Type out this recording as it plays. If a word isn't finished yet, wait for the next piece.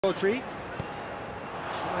Rodri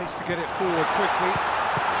tries to get it forward quickly.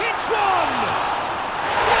 Hits one!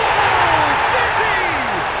 Goal! City!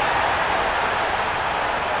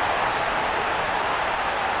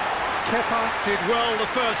 Kepa did well the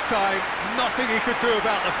first time. Nothing he could do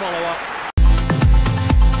about the follow-up.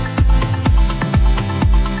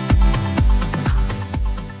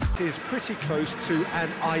 It is pretty close to an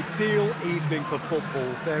ideal evening for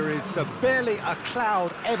football. There is barely a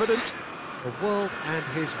cloud evident. The world and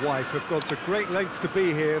his wife have gone to great lengths to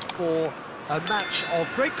be here for a match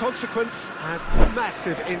of great consequence and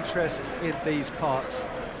massive interest in these parts.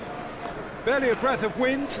 Barely a breath of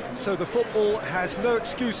wind, so the football has no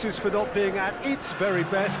excuses for not being at its very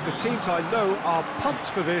best. The teams I know are pumped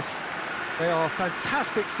for this. They are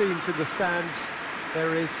fantastic scenes in the stands.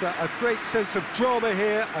 There is a great sense of drama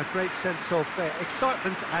here, a great sense of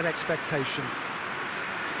excitement and expectation.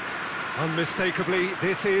 Unmistakably,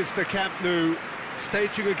 this is the Camp Nou,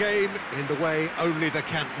 staging a game in the way only the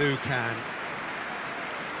Camp Nou can.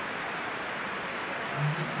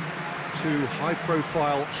 Two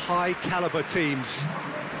high-profile, high-caliber teams.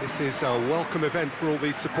 This is a welcome event for all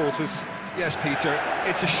these supporters. Yes, Peter,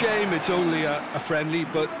 it's a shame it's only a friendly,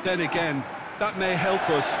 but then again, that may help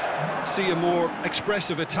us see a more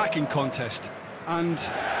expressive attacking contest. And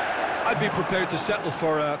I'd be prepared to settle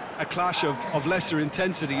for a clash of lesser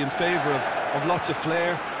intensity in favour of lots of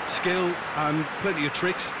flair, skill and plenty of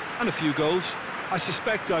tricks and a few goals. I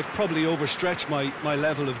suspect I've probably overstretched my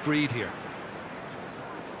level of greed here.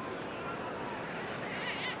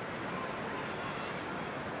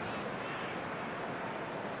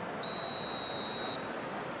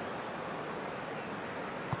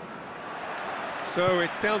 So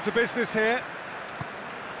it's down to business here.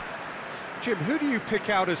 Jim, who do you pick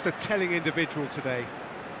out as the telling individual today?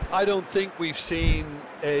 I don't think we've seen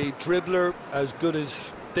a dribbler as good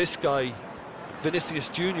as this guy, Vinicius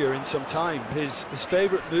Jr., in some time. His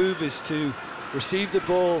favourite move is to receive the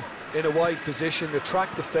ball in a wide position,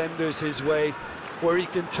 attract defenders his way, where he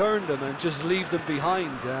can turn them and just leave them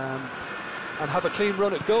behind and have a clean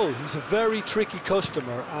run at goal. He's a very tricky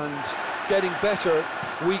customer and getting better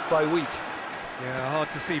week by week. Yeah, hard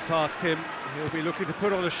to see past him. He'll be looking to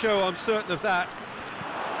put on a show, I'm certain of that.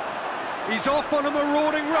 He's off on a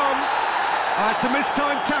marauding run. It's a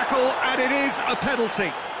mistimed tackle, and it is a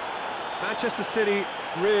penalty. Manchester City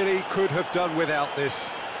really could have done without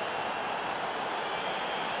this.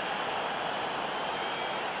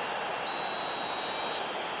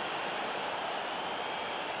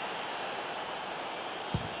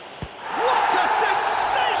 What a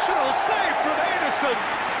sensational save from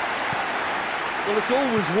Anderson! Well, it's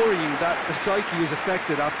always worrying that the psyche is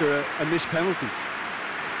affected after a missed penalty.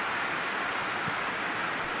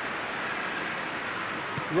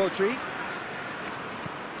 Rodri.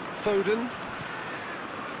 Foden.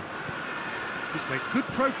 He's made good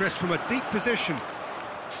progress from a deep position.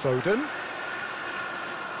 Foden.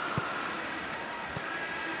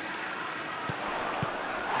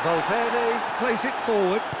 Valverde plays it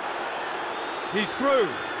forward. He's through.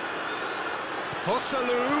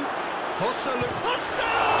 Joselu. Joselu!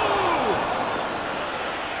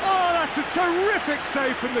 Oh, that's a terrific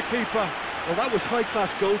save from the keeper. Well, that was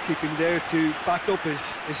high-class goalkeeping there to back up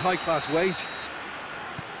his high-class wage.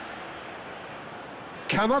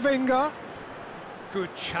 Camavinga.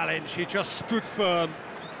 Good challenge, he just stood firm.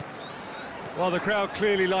 Well, the crowd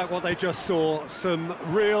clearly liked what they just saw. Some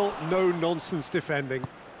real no-nonsense defending.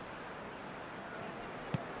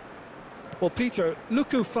 Well, Peter,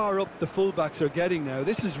 look how far up the fullbacks are getting now.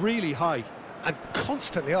 This is really high. And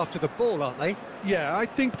constantly after the ball, aren't they? Yeah, I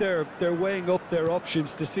think they're weighing up their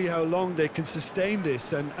options to see how long they can sustain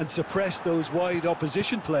this and suppress those wide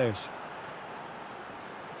opposition players.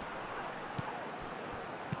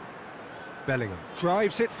 Bellingham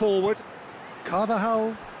drives it forward.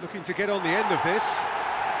 Carvajal looking to get on the end of this.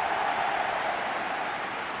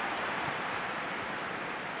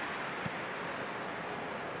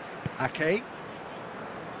 Ake.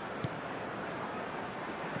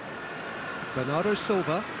 Bernardo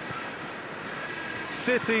Silva.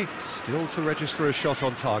 City still to register a shot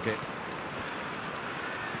on target.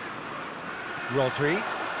 Rodri.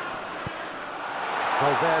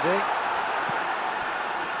 Valverde.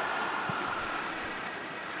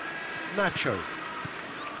 Nacho.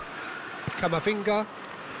 Camavinga.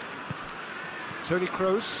 Toni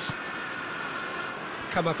Kroos.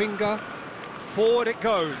 Camavinga. Forward it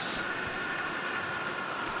goes.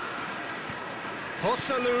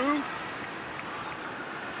 Joselu.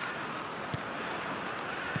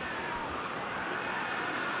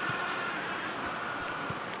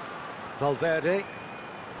 Valverde.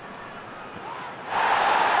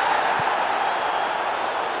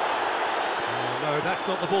 No, that's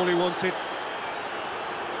not the ball he wanted.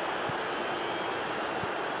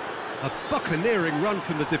 A buccaneering run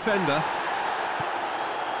from the defender.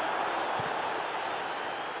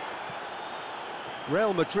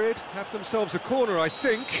 Real Madrid have themselves a corner, I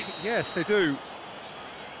think. Yes, they do.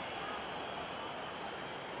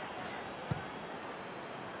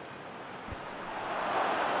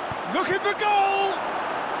 Looking for goal!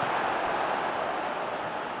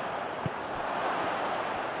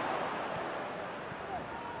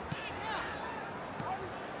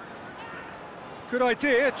 Good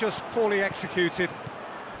idea, just poorly executed.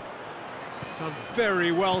 Done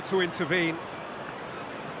very well to intervene.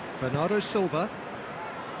 Bernardo Silva.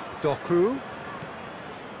 Doku.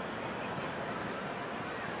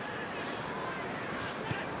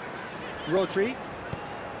 Rodri.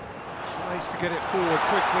 Tries to get it forward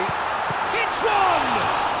quickly. Hits one!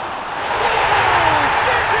 Goal!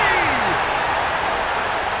 City!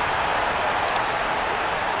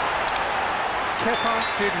 Kepa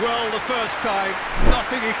did well the first time.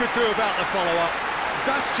 Nothing he could do about the follow-up.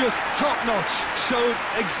 That's just top-notch. Showed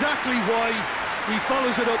exactly why he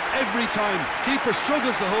follows it up every time. Keeper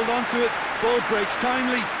struggles to hold on to it. Ball breaks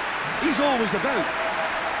kindly. He's always about.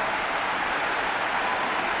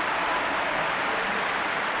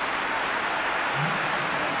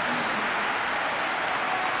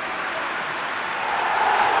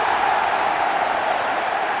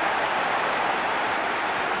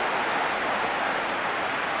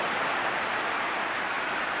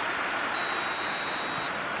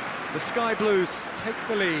 The Sky Blues take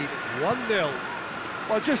the lead, 1-0.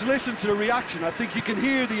 Well, just listen to the reaction. I think you can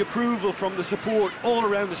hear the approval from the support all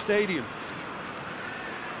around the stadium.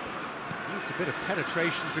 Needs a bit of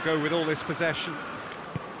penetration to go with all this possession.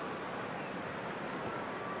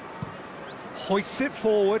 Hoists it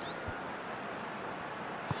forward.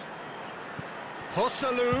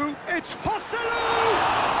 Joselu, it's Joselu!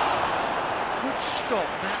 Good stop,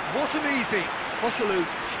 that wasn't easy. Joselu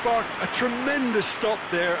sparked a tremendous stop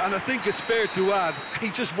there, and I think it's fair to add, he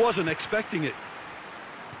just wasn't expecting it.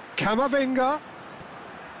 Camavinga.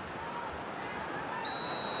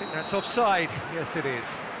 I think that's offside. Yes, it is.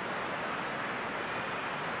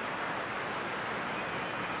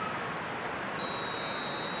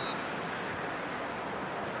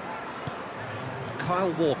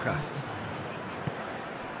 Kyle Walker.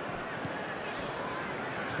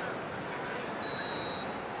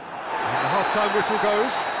 Half-time whistle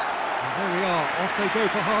goes. And there we are, off they go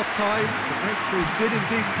for half-time. The breakthrough did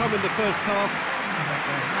indeed come in the first half, but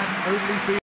there has only been